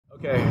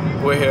Okay,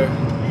 we're here.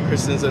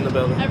 Kristen's in the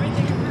building.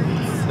 Everything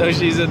hurts. No,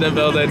 she's in the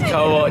building.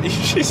 Come on.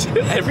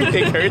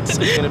 Everything hurts.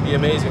 It's gonna be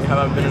amazing. Have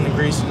I been in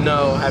Greece?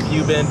 No. Have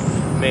you been?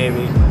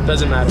 Maybe.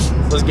 Doesn't matter.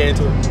 Let's get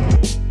into it.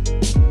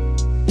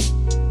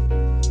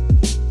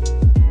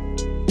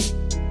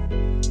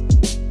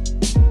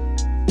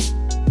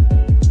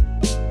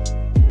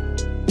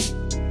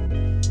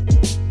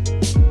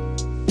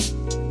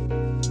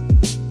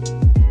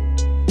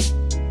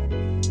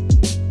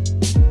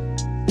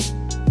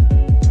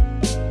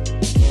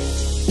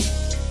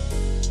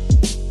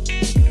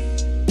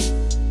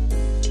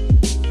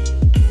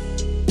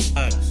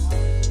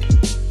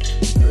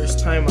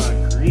 Time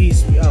on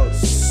Greece, we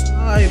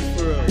outside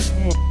for us.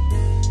 Come on.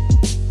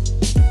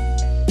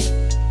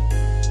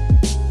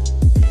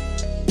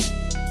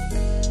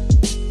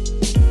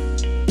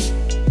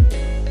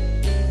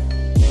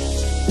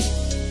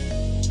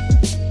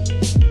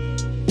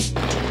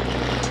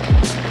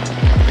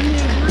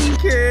 Green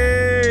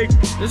cake.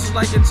 This is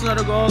like in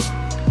Senegal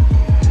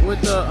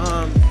with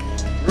the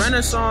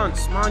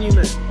Renaissance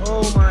monument.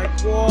 Oh my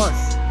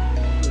gosh,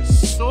 the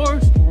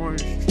source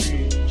orange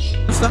tree.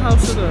 It's the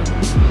house of the.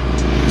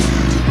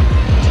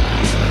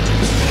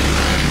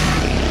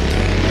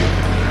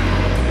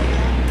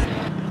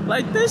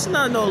 Like this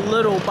not no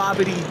little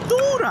bobbity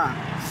dura.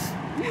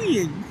 We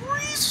in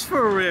Greece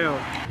for real.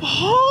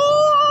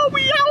 Oh,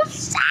 we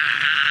outside.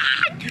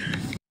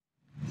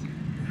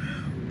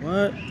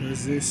 What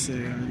does this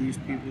say? Are these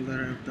people that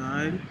have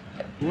died?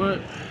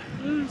 What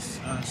does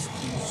us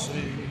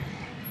say?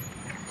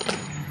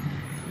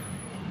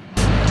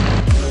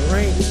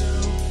 Right now.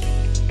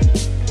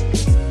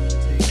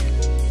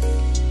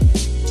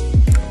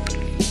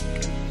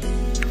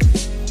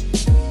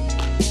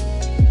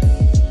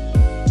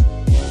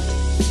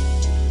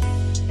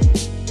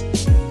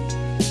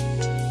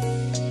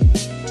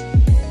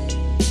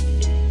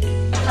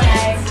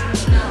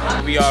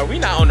 We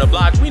not on the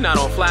block, we not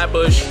on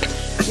Flatbush,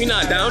 we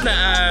not down the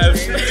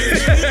Ave.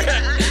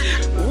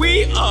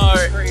 We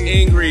are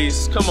in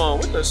Greece. Come on,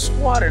 with the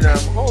squad in them.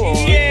 Hold on.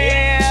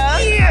 Yeah.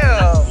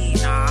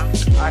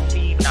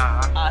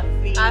 Athena.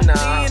 We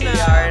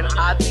are in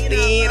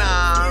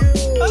Athena.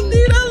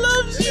 Athena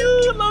loves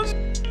you. Loves you.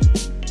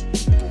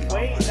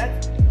 Wait,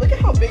 look at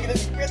how big it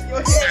is.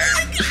 Your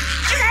head.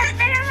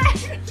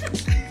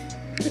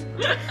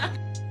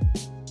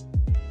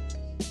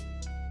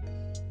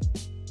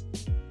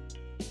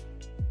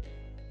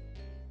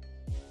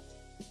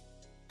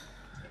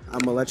 I'm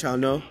gonna let y'all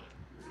know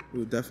we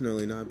will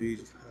definitely not be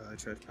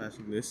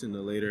trespassing this in the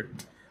later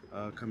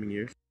coming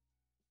years.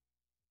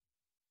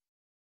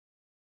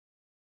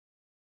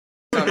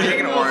 I'm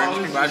taking orange.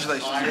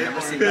 Congratulations. I've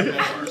never seen that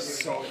before.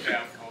 So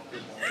damn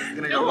comfortable. It's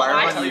gonna go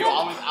viral on you.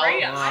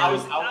 I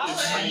was out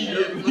this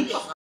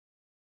year.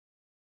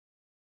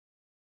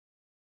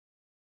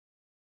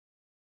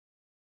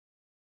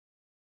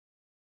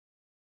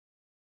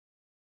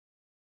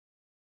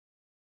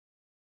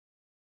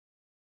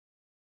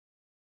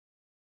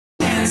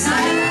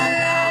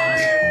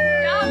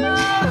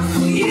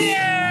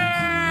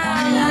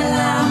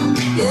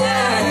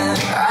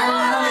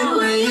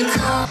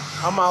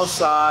 I'm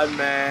outside,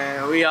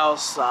 man. We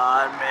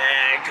outside,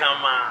 man.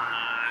 Come on.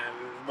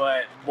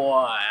 But boy,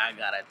 I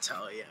gotta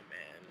tell you,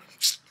 man.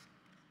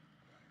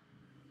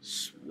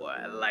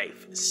 Boy,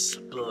 life is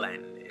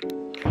splendid.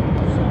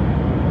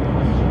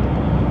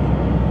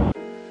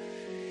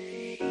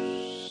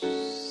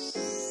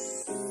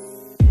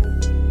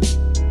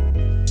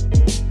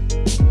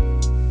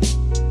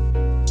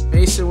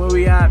 Mason, where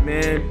we at,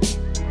 man?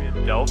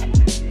 Delphi.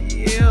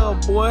 Yeah,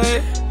 boy.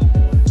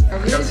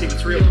 Gotta see if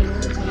it's real.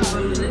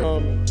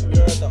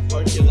 We're at the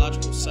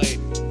archaeological site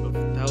of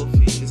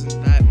Delphi.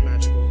 Isn't that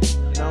magical?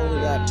 And not only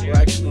that, we're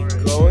actually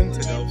going to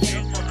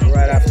Delphi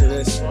right after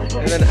this.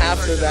 And then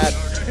after that,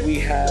 we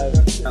have...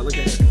 look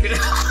at it.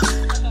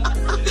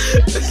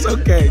 It's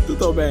okay.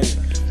 Tutto bene.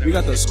 We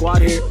got the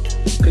squad here,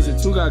 because the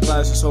two got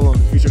glasses. So long.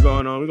 Future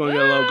going on. We're going to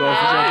get a little goal.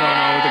 Future going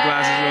on with the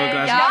glasses.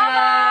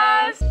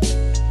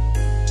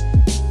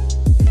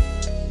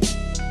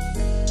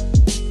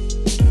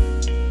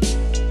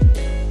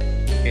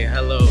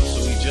 Hello, so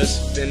we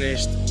just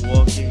finished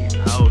walking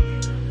out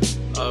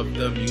of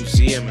the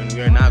museum and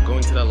we are now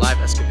going to the live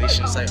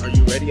excavation site. Are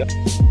you ready?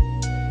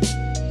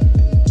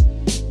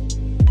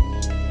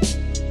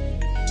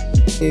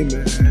 Hey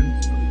man.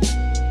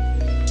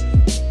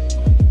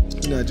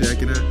 You're not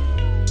jacking that.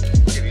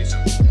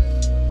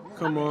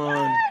 Come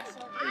on.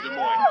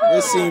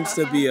 This seems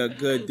to be a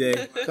good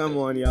day. Come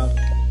on, y'all.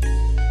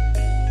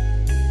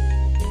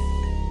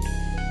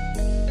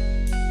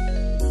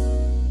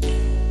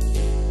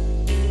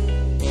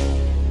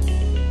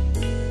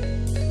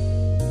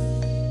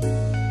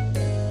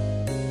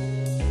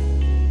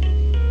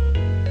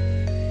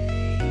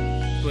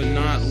 But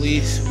not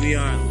least, we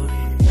are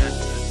looking at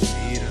the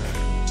theater.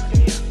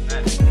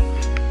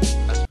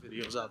 That's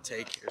videos I'll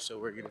take here, so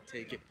we're gonna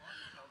take it.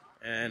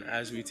 And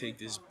as we take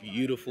this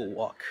beautiful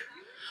walk,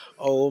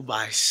 oh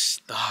my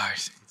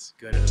stars, it's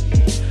gonna be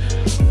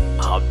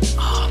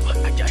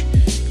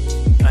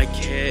I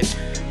can't,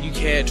 you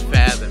can't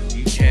fathom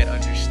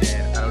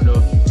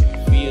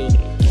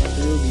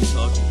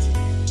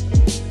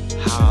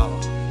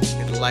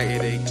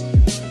enlightening.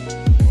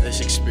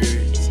 This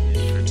experience.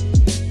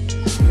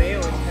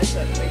 Mayo and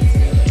ketchup mixed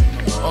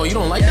together. Oh, you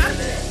don't like that?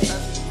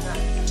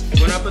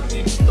 Buen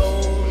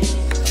apetito.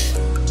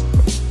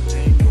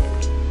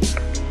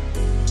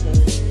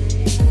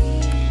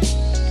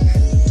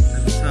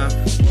 At the top,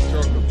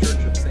 Historical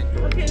Church of St.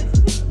 George.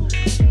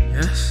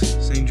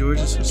 Yes, St.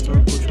 George's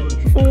Historical Church.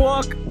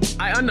 Walk.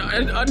 I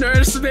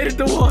underestimated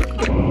the walk.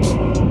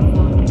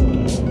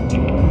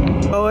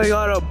 Going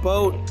on a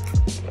boat.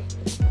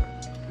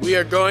 We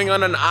are going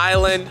on an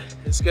island.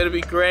 It's gonna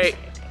be great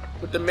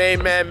with the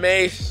main man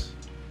Mace.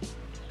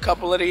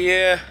 Couple of the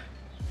year.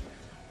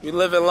 We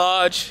live in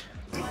Lodge.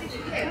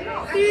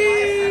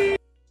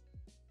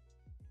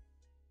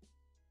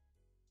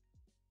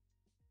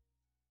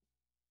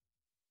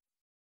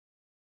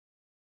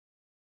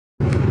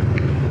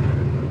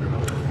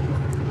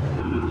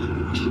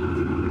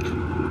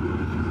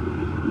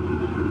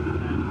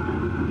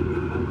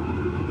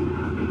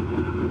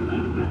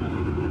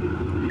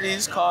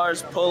 These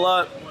cars pull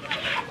up.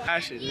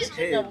 Actually, this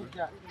kid.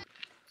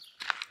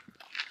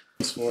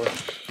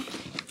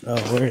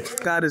 Oh, word.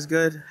 God is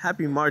good.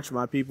 Happy March,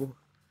 my people.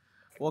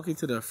 Walking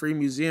to the free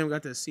museum,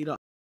 got to see the.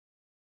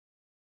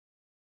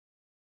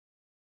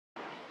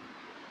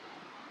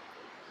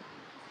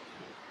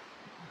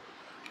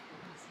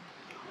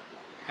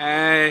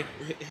 Hey.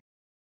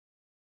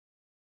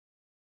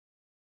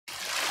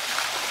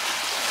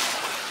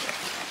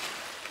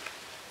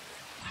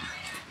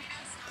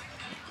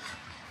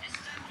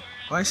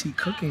 Why is he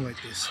cooking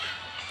like this?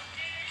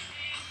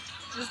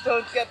 Just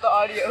don't get the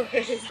audio.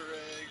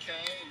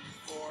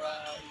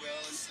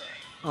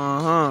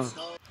 Uh-huh.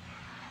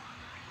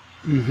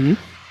 Mm-hmm. Is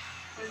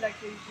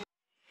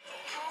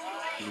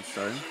it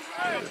starting?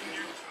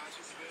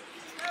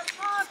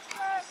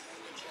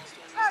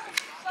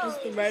 It's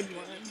the red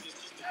one.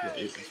 Yeah,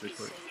 it's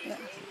recording. Yeah.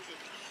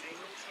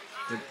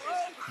 But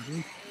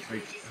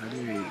how do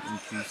we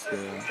increase the...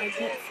 I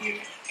can't see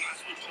it.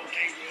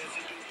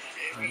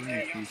 How do we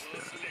increase the...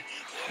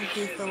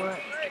 Increase the what?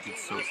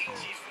 It's so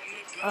small.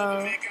 I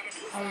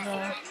don't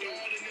know.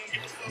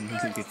 I don't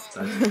think it's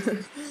that.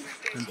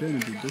 I'm trying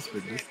to do this,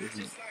 but this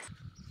isn't.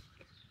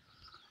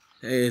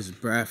 It is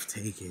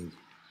breathtaking.